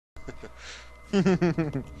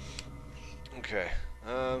Okay.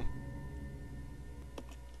 Right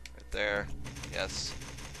there. Yes.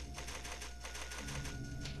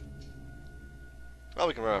 Well,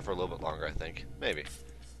 we can run on for a little bit longer, I think. Maybe.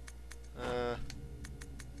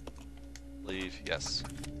 Leave. Yes.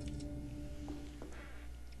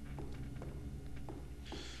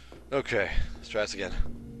 Okay. Let's try this again.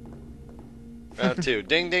 Round 2.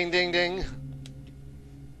 Ding, ding, ding, ding.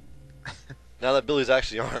 Now that Billy's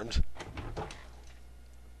actually armed.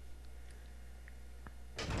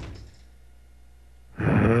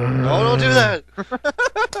 No, don't do that!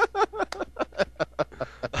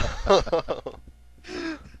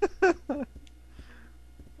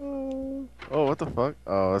 Oh, what the fuck?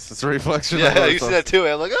 Oh, it's just a reflection. Yeah, you see that too.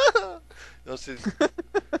 I'm like, ah! You see,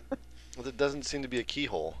 well, there doesn't seem to be a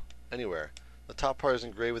keyhole anywhere. The top part is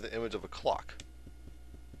engraved with the image of a clock.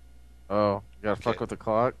 Oh, you gotta Okay. fuck with the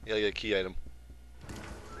clock? Yeah, you get a key item.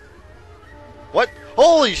 What?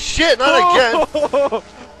 Holy shit, not again!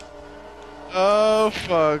 Oh,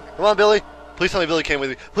 fuck. Come on, Billy. Please tell me Billy came with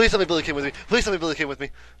me. Please tell me Billy came with me. Please tell me Billy came with me.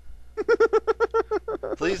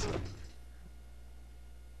 Please?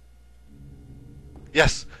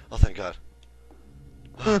 Yes! Oh, thank God.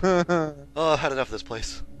 Oh, I've had enough of this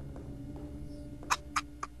place.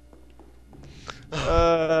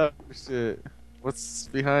 Shit. What's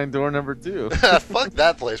behind door number 2? Fuck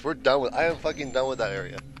that place. We're done with. I am fucking done with that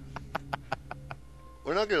area.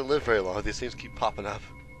 We're not gonna live very long if these things keep popping up.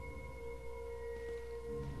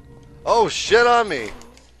 Oh, shit on me!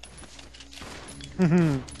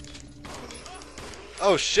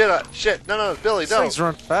 Oh, shit! Shit! No, no, Billy, These no! things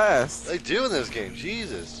run fast. They do in this game.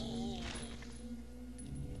 Jesus.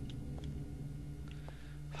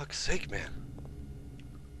 Fuck's sake, man.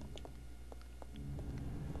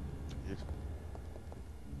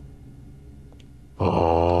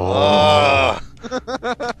 Oh.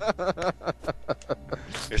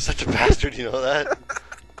 You're such a bastard, you know that?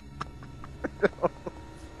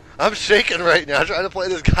 I'm shaking right now trying to play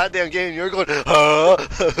this goddamn game and you're going, So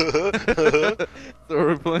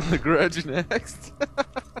we're playing The Grudge next?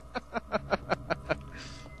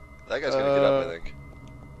 That guy's gonna get up, I think.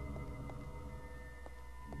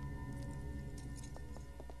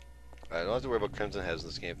 I don't have to worry about Crimson Heads in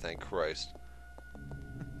this game, thank Christ.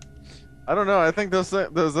 I don't know. I think those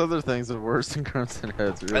other things are worse than Crimson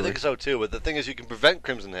Heads. Really. I think so too, but the thing is you can prevent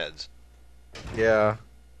Crimson Heads. Yeah.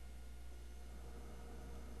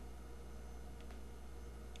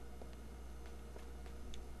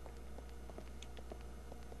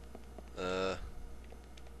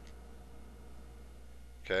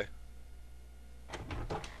 Okay.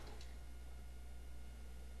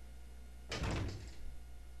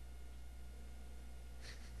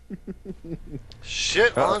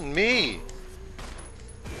 Shit on me!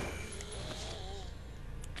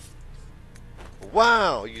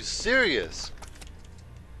 Wow, are you serious?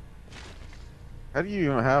 How do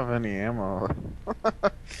you even have any ammo?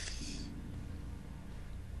 I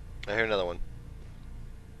hear another one.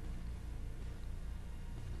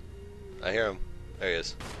 I hear him. There he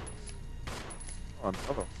is. Come on,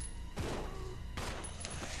 oh.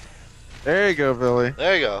 There you go, Billy.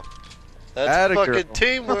 There you go. That's Atta fucking girl.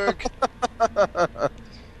 teamwork.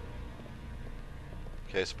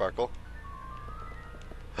 Okay, Sparkle.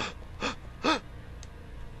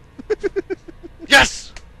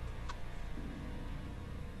 Yes!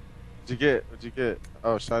 What'd you get? What'd you get?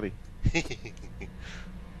 Oh, shoddy.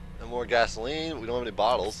 No more gasoline. We don't have any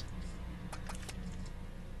bottles.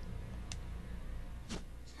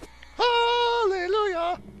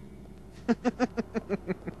 Hallelujah!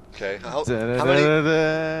 Okay, how many?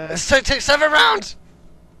 It takes 7 rounds!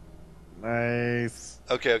 Nice.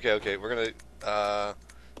 Okay. We're gonna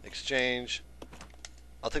exchange.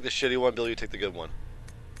 I'll take the shitty one, Bill, you take the good one.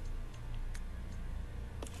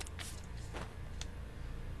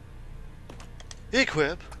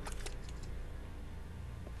 Equip.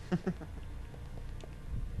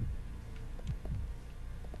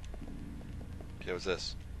 Okay, what's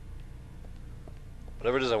this?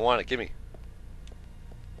 Whatever it is I want it, gimme.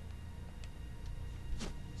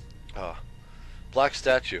 Ah. Black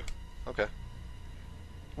statue. Okay.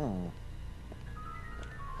 Hmm.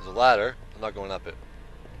 There's a ladder. I'm not going up it.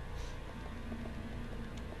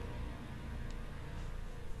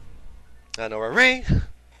 I know where ring.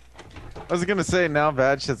 I was gonna say now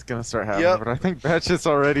bad shit's gonna start happening, Yep. but I think bad shit's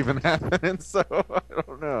already been happening, so I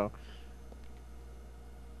don't know.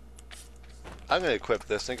 I'm gonna equip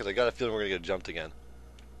this thing because I got a feeling we're gonna get jumped again.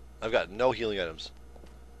 I've got no healing items.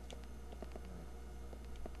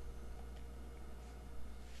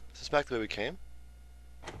 Is this back the way we came?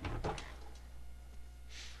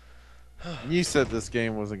 You said this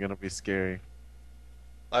game wasn't gonna be scary.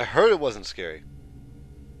 I heard it wasn't scary.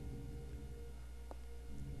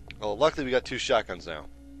 Well, luckily we got 2 shotguns now.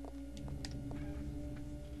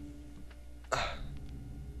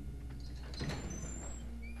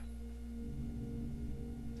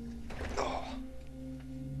 Oh.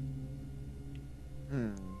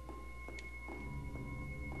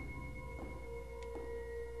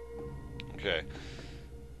 Okay.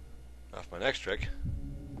 Off my next trick.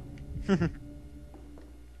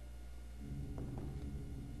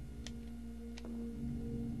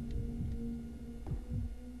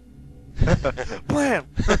 Blam!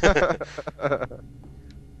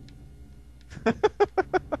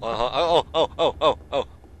 Oh.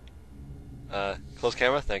 Close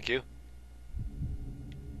camera, thank you.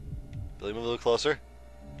 Billy, move a little closer.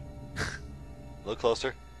 A little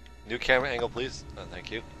closer. New camera angle, please.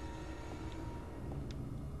 Thank you.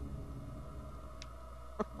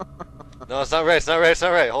 No, it's not right. It's not right. It's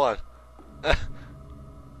not right. Hold on.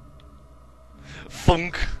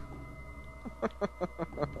 Funk.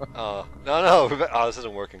 Oh no! Oh, this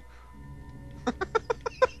isn't working.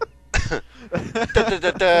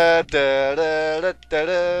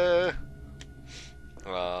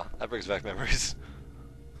 That brings back memories.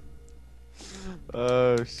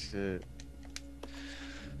 Oh shit.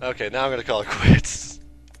 Okay, now I'm gonna call it quits.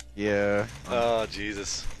 Yeah. Oh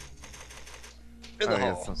Jesus. In the I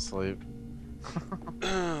hall. get some sleep.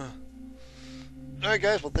 Alright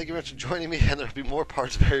guys, well thank you very much for joining me, and there'll be more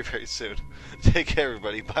parts very, very soon. Take care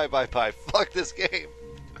everybody. Bye, bye, bye. Fuck this game.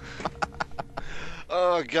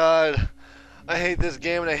 Oh god. I hate this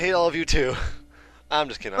game, and I hate all of you too. I'm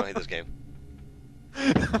just kidding, I don't hate this game.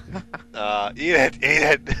 Eat it, eat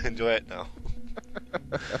it. Enjoy it. No.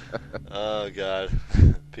 Oh god.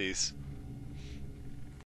 Peace.